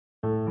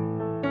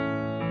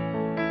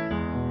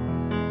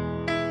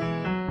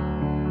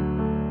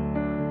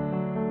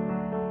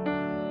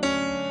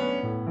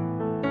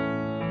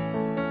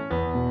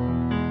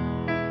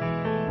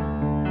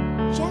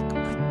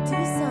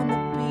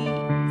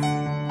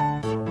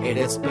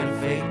Eres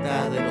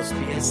perfecta de los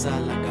pies a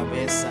la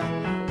cabeza.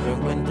 No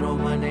encuentro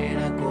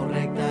manera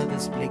correcta de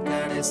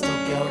explicar esto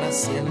que ahora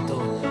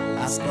siento.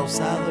 Has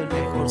causado el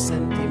mejor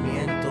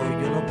sentimiento.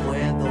 Yo no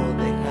puedo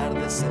dejar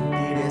de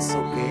sentir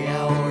eso que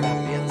ahora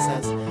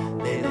piensas.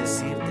 De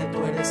decirte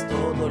tú eres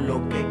todo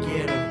lo que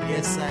quiero.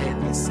 Empieza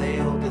el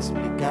deseo de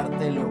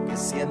explicarte lo que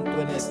siento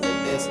en este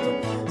texto.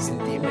 Sin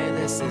ti me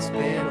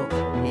desespero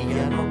y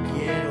ya no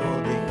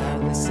quiero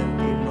dejar de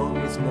sentir lo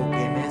mismo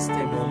que en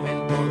este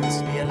momento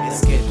despierta.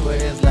 Es que tú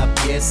eres la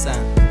pieza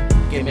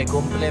que me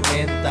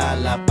complementa,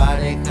 la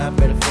pareja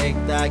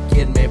perfecta,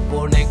 quien me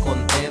pone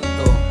contento.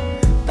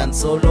 Tan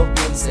solo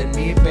piensa en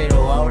mí,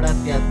 pero ahora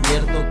te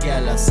advierto que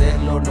al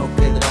hacerlo no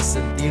querrás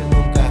sentir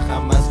nunca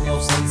jamás mi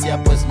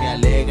ausencia, pues me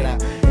alegra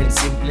el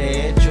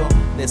simple hecho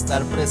de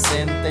estar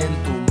presente en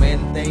tu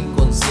mente.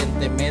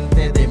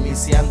 Inconscientemente de mí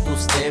sean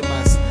tus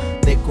temas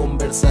de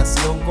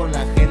conversación con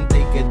la gente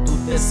y que tú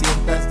te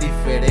sientas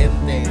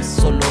diferente,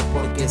 solo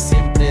porque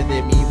siempre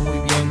de mí muy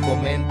bien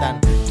comentan.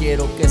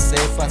 Quiero que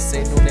sepas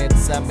en un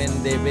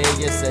examen de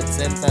belleza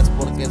exentas,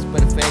 porque es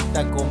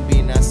perfecta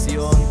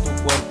combinación,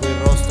 tu cuerpo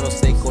y rostro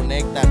se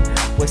conectan,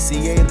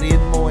 poesía y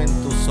ritmo en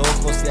tus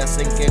ojos y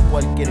hacen que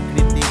cualquier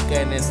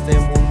crítica en este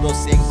mundo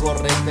sea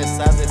incorrecta.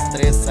 Esa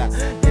destreza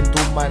en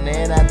tu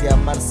manera de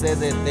amar se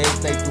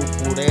detecta y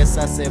tu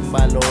pureza en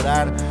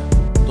valorar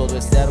todo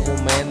este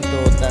argumento.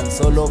 Tan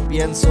solo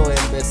pienso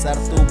en besar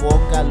tu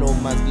boca lo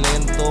más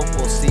lento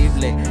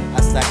posible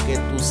hasta que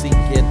tus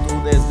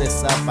inquietudes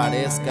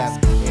desaparezcan.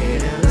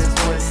 Eres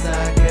respuesta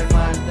que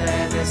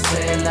falta en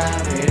este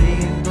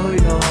laberinto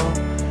y no,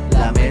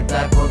 la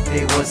meta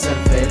contigo es ser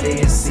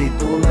feliz. Si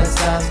tú no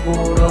estás,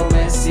 juro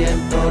me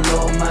siento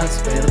lo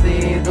más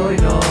perdido y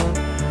no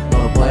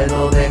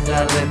puedo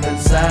dejar de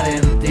pensar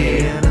en ti.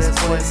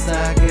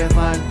 Respuesta que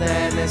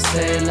falta en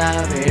este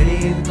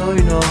laberinto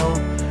y no,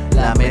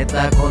 la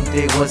meta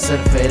contigo es ser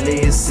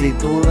feliz. Si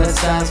tú no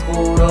estás,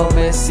 juro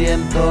me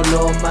siento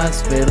lo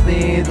más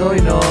perdido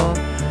y no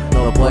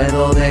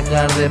puedo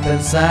dejar de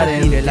pensar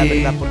en ti. Diré la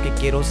verdad porque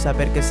quiero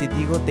saber que si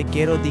digo te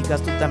quiero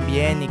digas tú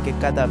también, y que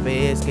cada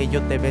vez que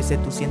yo te bese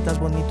tú sientas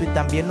bonito y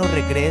también no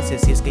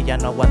regreses. Si es que ya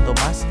no aguanto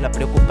más, la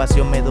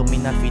preocupación me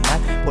domina al final.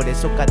 Por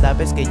eso cada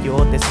vez que yo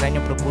te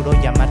extraño procuro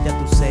llamarte a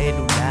tu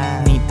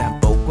celular. Ni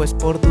tampoco es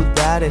por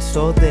dudar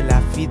eso de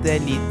la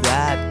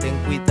fidelidad. Ten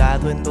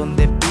cuidado en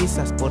donde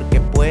pisas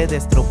porque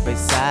puedes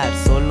tropezar.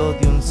 Solo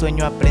de un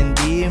sueño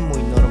aprendí,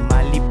 muy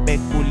normal y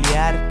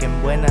peculiar, que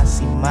en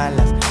buenas y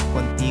malas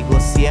contigo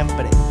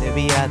siempre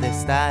debía de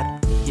estar.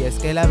 Y es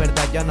que la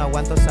verdad ya no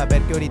aguanto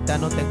saber que ahorita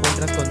no te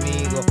encuentras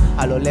conmigo.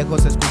 A lo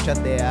lejos escucha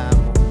te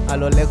amo, a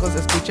lo lejos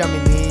escucha mi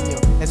niño.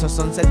 Esos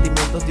son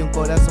sentimientos de un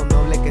corazón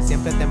noble que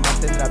siempre te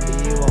mantendrá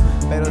vivo.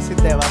 Pero si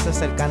te vas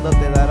acercando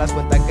te darás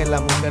cuenta que es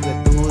la mujer de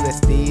tu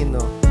destino,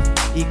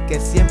 y que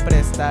siempre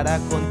estará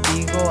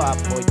contigo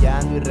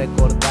apoyando y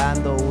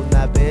recordando.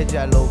 Una vez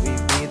ya lo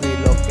vivido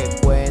y lo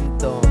que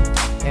cuento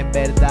en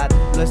verdad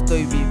lo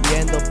estoy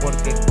viviendo,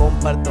 porque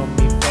comparto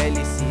mi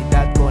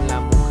felicidad con la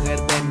mujer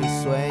de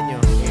mis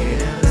sueños.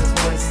 Eres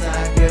respuesta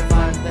que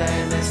falta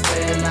en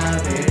este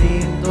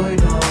laberinto y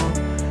no,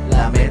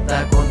 la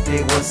meta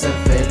contigo es ser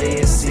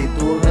feliz. Si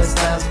tú no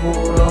estás,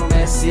 juro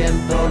me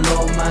siento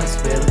lo más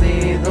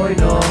perdido y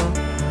no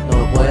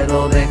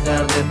puedo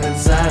dejar de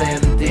pensar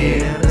en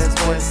ti.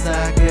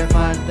 Respuesta que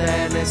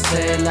falta en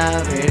este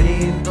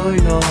laberinto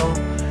y no,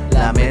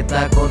 la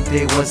meta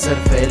contigo es ser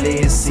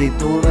feliz. Si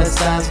tú no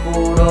estás,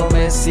 juro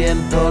me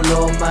siento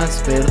lo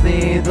más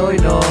perdido y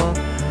no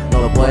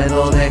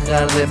puedo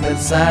dejar de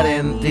pensar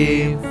en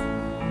ti.